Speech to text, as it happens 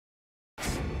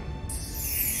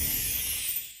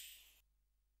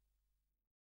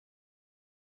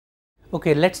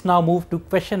Okay, let's now move to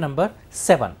question number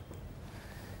 7.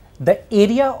 The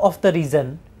area of the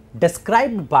region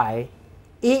described by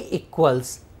A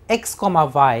equals x comma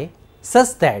y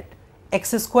such that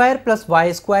x square plus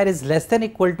y square is less than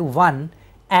equal to 1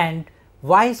 and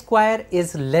y square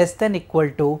is less than equal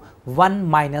to 1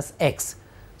 minus x.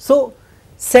 So,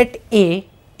 set A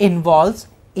involves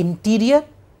interior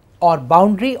or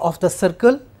boundary of the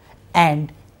circle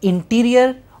and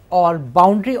interior or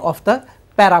boundary of the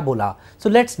parabola. So,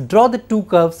 let us draw the two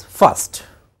curves first.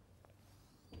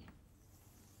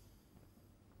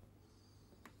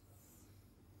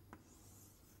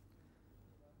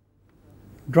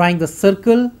 Drawing the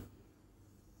circle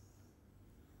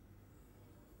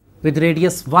with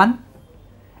radius 1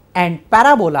 and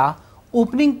parabola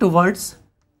opening towards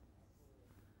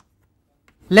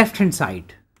left hand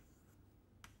side.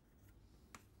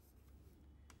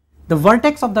 The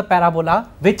vertex of the parabola,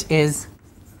 which is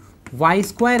y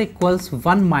square equals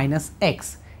 1 minus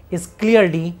x, is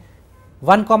clearly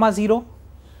 1 comma 0,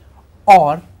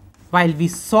 or while we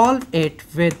solve it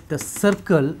with the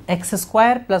circle x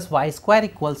square plus y square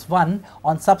equals 1,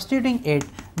 on substituting it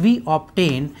we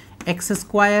obtain x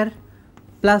square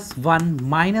plus 1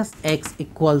 minus x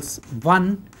equals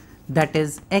 1, that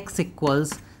is x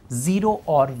equals 0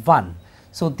 or 1.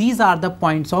 So, these are the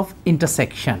points of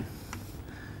intersection.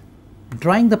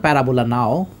 Drawing the parabola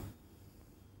now,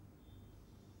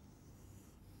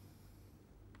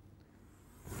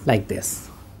 like this.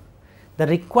 The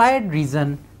required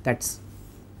region, that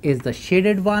is the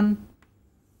shaded one,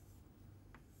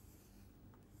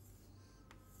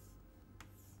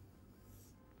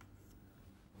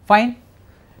 fine.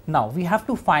 Now, we have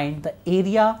to find the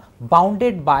area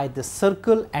bounded by this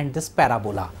circle and this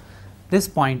parabola. This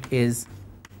point is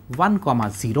 1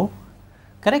 comma 0,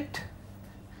 correct.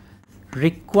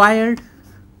 Required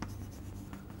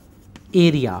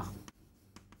area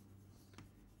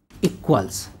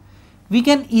equals, we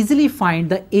can easily find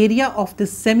the area of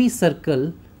this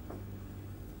semicircle,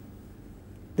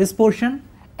 this portion,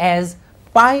 as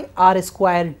pi r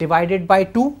square divided by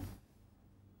 2,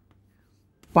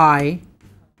 pi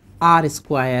r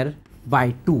square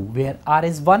by 2, where r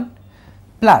is 1,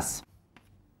 plus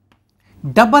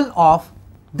double of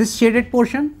this shaded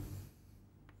portion,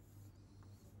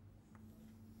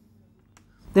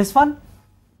 this one,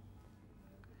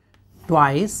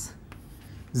 twice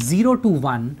 0 to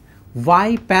 1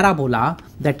 y parabola,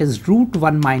 that is root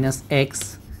 1 minus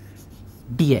x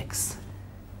dx.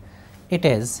 It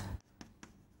is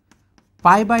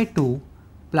pi by 2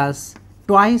 plus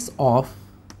twice of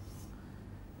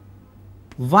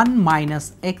 1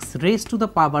 minus x raised to the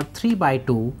power 3 by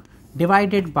 2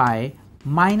 divided by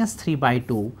minus 3 by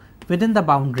 2 within the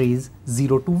boundaries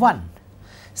 0 to 1.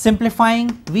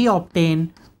 Simplifying, we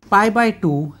obtain pi by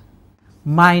 2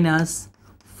 minus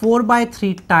 4 by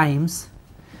 3 times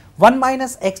 1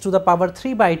 minus x to the power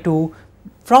 3 by 2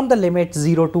 from the limit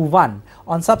 0 to 1.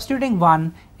 On substituting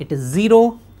 1, it is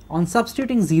 0. On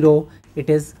substituting 0, it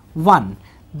is 1.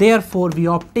 Therefore, we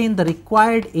obtain the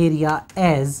required area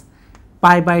as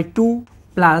pi by 2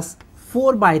 plus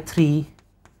 4 by 3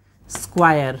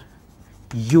 square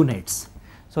units.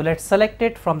 So, let us select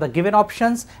it from the given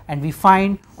options and we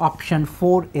find option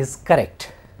 4 is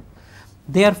correct.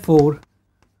 Therefore,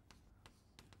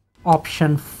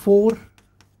 option 4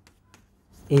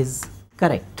 is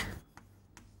correct.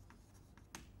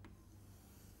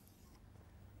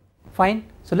 Fine.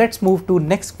 So, let us move to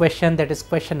next question, that is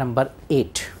question number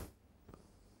 8.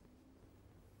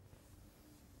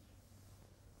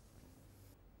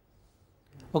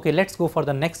 Okay, let us go for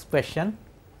the next question.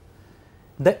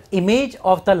 The image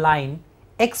of the line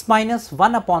x minus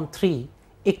 1 upon 3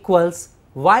 equals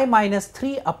y minus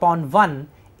 3 upon 1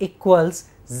 equals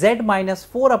z minus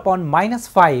 4 upon minus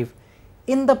 5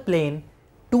 in the plane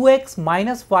 2x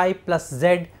minus y plus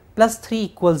z plus 3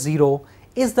 equals 0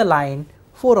 is the line.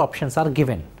 4 options are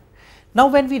given. Now,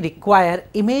 when we require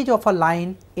image of a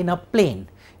line in a plane,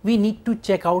 we need to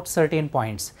check out certain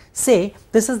points. Say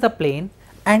this is the plane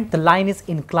and the line is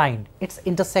inclined, it is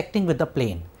intersecting with the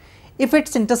plane. If it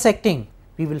is intersecting,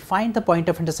 we will find the point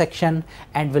of intersection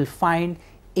and will find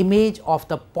image of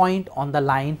the point on the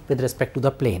line with respect to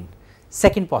the plane.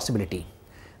 Second possibility,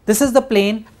 this is the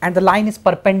plane and the line is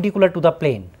perpendicular to the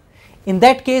plane. In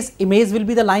that case, image will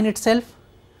be the line itself,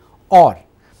 or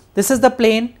this is the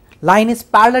plane, line is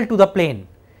parallel to the plane.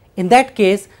 In that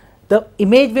case, the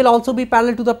image will also be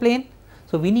parallel to the plane.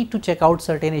 So, we need to check out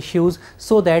certain issues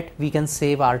so that we can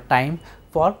save our time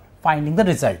for finding the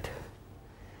result.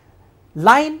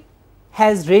 Line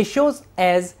has ratios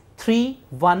as 3,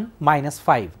 1, minus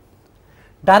 5.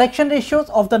 Direction ratios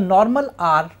of the normal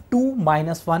are 2,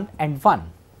 -1 and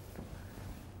 1.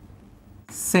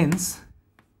 Since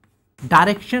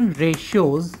direction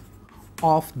ratios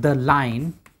of the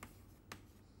line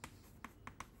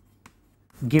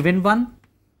given one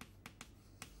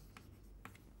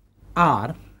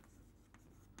are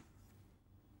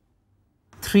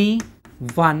 3,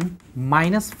 1,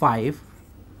 -5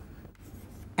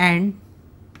 and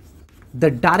the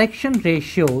direction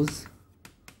ratios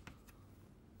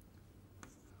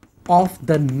of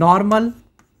the normal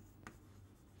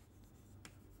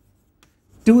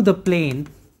to the plane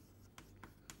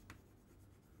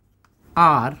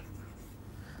are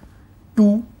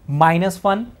 2,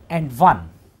 -1 and 1.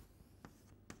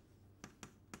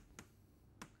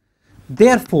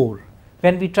 Therefore,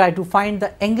 when we try to find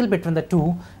the angle between the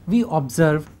two, we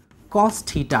observe cos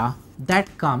theta,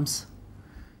 that comes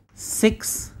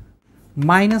 6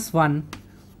 -1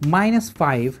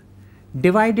 -5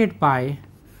 divided by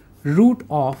root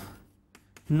of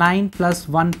 9 plus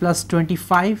 1 plus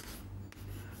 25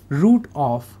 root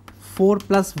of 4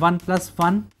 plus 1 plus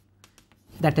 1,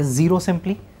 that is 0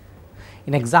 simply.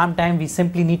 In exam time we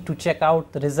simply need to check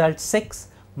out the result. 6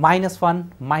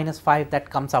 -1 -5, that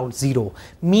comes out 0,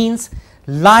 means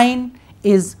line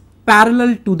is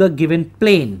parallel to the given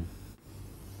plane.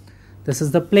 This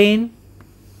is the plane,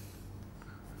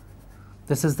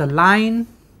 this is the line,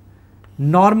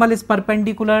 normal is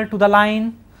perpendicular to the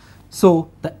line, so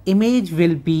the image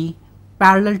will be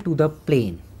parallel to the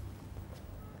plane.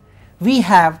 We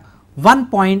have one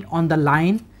point on the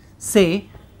line, say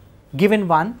given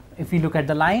one, if we look at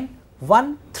the line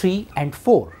 1, 3 and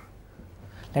 4.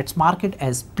 Let's mark it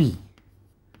as P.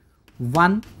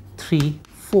 1, 3,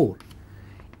 4.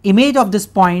 Image of this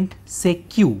point, say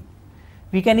Q.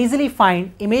 We can easily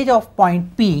find image of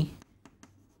point P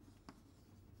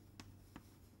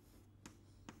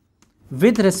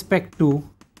with respect to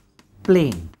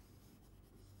plane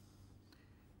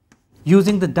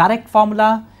using the direct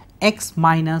formula x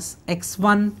minus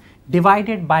x1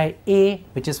 divided by a,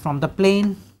 which is from the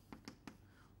plane,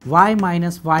 y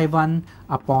minus y1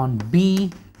 upon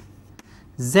b,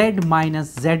 z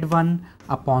minus z1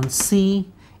 upon c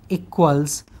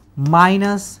equals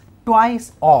minus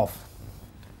twice of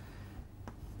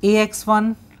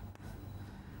ax1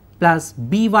 plus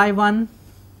by1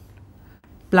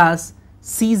 plus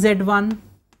cz1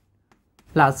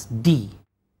 plus d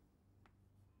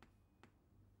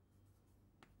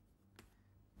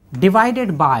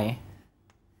divided by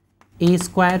a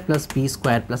square plus b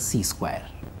square plus c square.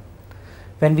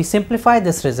 When we simplify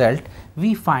this result,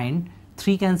 we find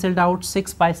 3 cancelled out,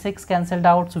 6 by 6 cancelled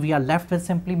out, so we are left with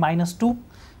simply -2.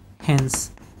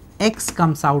 Hence, x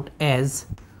comes out as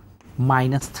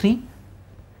 -3.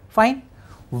 Fine.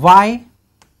 Y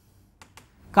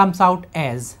comes out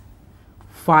as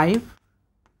 5,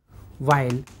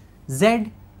 while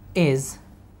z is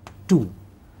 2.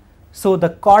 So the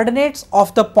coordinates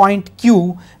of the point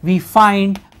Q we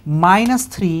find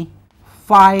 -3,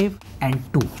 5 and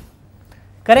 2.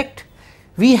 Correct?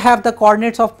 We have the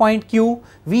coordinates of point Q,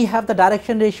 we have the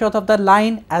direction ratios of the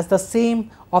line as the same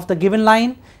of the given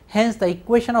line. Hence the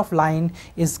equation of line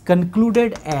is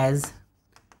concluded as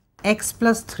x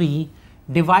plus 3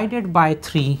 divided by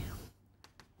 3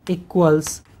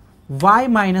 equals y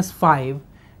minus 5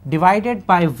 divided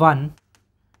by 1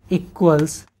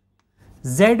 equals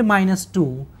z minus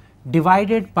 2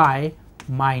 divided by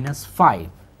 -5,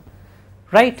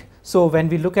 right? So when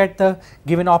we look at the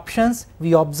given options,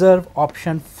 we observe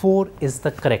option 4 is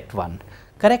the correct one,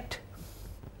 correct?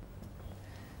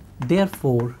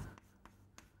 Therefore,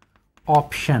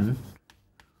 option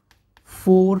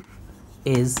 4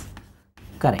 is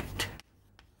correct.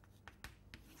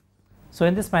 So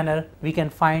in this manner, we can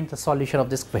find the solution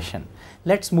of this question.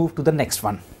 Let's move to the next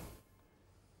one.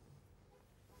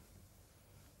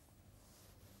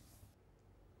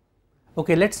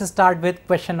 Okay, let's start with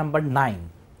question number 9.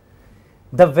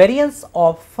 The variance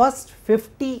of first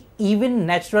 50 even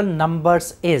natural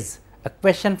numbers is a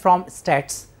question from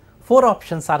stats. 4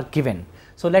 options are given.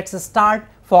 So let's start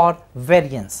for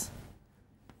variance.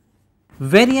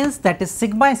 Variance, that is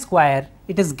sigma square,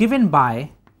 it is given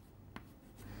by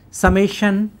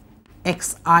summation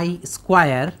xi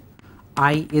square,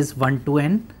 I is 1 to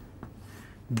n,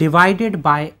 divided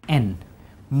by n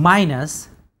minus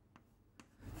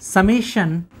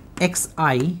summation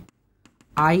xi,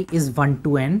 I is 1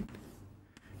 to n,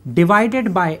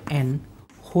 divided by n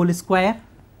whole square,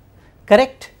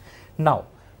 correct? Now,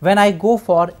 when I go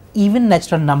for even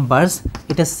natural numbers,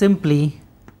 it is simply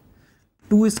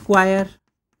 2 square,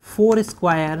 4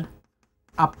 square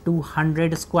up to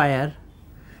 100 square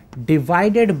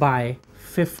divided by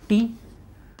 50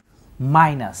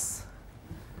 minus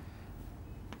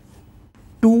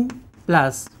 2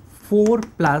 plus 4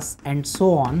 plus and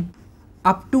so on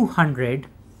up to 100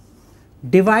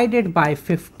 divided by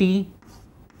 50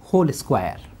 whole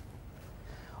square.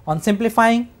 On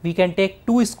simplifying, we can take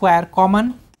 2 square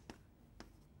common.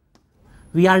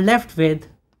 We are left with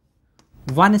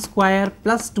 1 square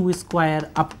plus 2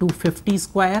 square up to 50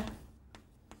 square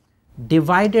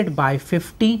divided by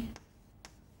 50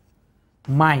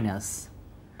 minus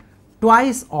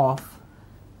twice of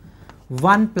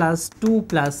 1 plus 2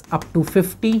 plus up to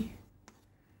 50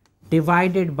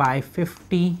 divided by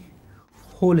 50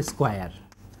 whole square.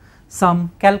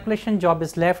 Some calculation job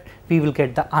is left, we will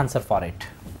get the answer for it.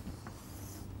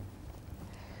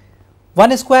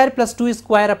 1 square plus 2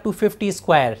 square up to 50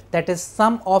 square, that is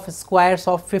sum of squares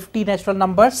of 50 natural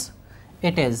numbers.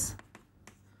 It is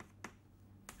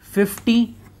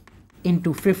 50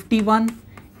 into 51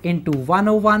 into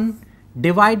 101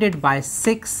 divided by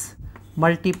 6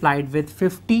 multiplied with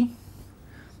 50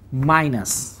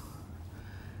 minus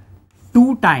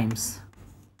 2 times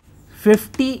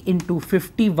 50 into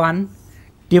 51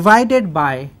 divided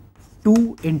by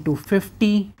 2 into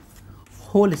 50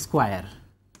 whole square.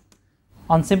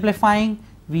 On simplifying,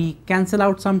 we cancel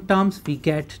out some terms, we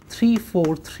get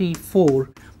 3434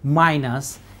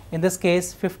 minus, in this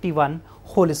case 51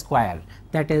 whole square,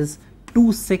 that is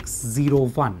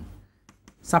 2601.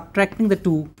 Subtracting the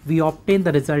 2, we obtain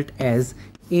the result as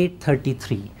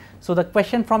 833. So the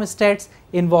question from stats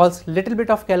involves little bit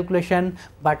of calculation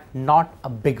but not a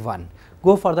big one.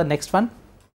 Go for the next one.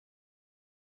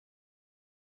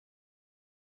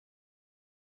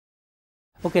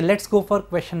 Okay, let's go for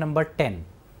question number 10.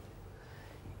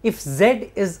 If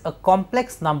Z is a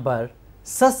complex number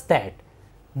such that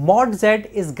mod Z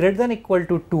is greater than or equal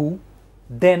to 2,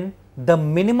 then the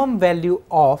minimum value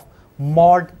of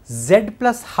mod Z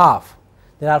plus half,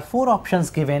 there are 4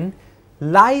 options given,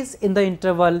 lies in the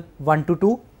interval 1 to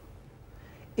 2,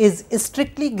 is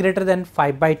strictly greater than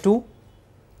 5 by 2,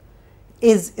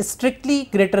 is strictly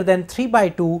greater than 3 by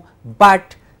 2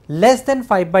 but less than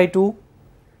 5 by 2,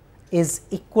 is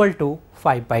equal to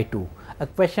 5 by 2. A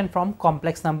question from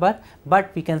complex number,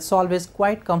 but we can solve it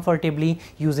quite comfortably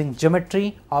using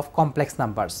geometry of complex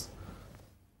numbers.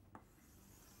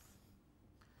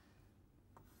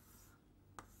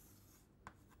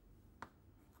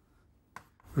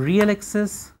 Real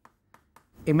axis,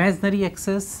 imaginary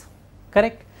axis,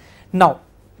 correct? Now,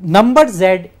 number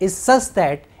Z is such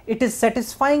that it is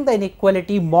satisfying the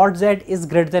inequality mod Z is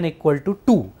greater than or equal to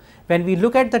 2. When we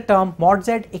look at the term mod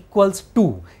Z equals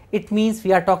 2, it means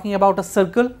we are talking about a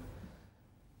circle.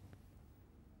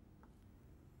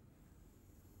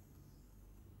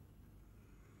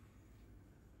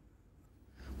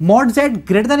 Mod Z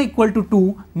greater than or equal to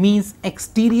 2 means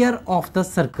exterior of the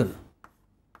circle.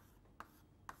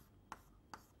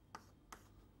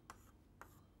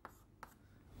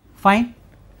 Fine.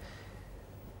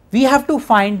 We have to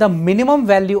find the minimum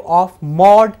value of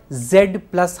mod Z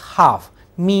plus half,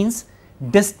 means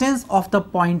distance of the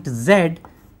point Z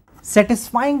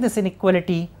satisfying this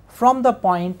inequality from the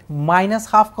point minus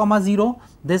half comma 0.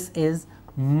 This is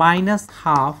minus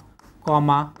half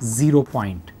comma 0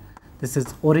 point. This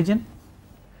is origin,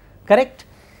 correct?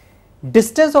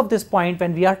 Distance of this point,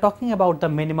 when we are talking about the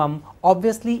minimum,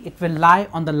 obviously it will lie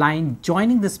on the line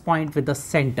joining this point with the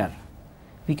center.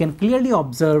 We can clearly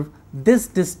observe this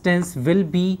distance will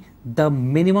be the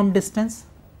minimum distance.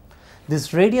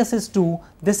 This radius is 2,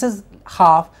 this is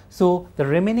half, so the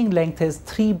remaining length is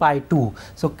 3 by 2.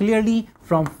 So clearly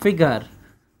from figure,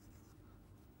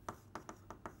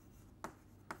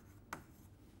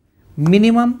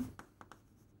 minimum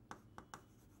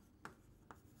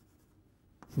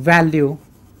value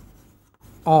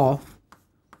of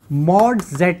mod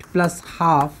Z plus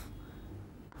half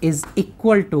is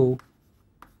equal to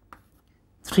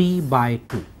 3 by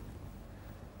 2,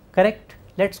 correct?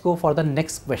 Let's go for the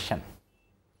next question.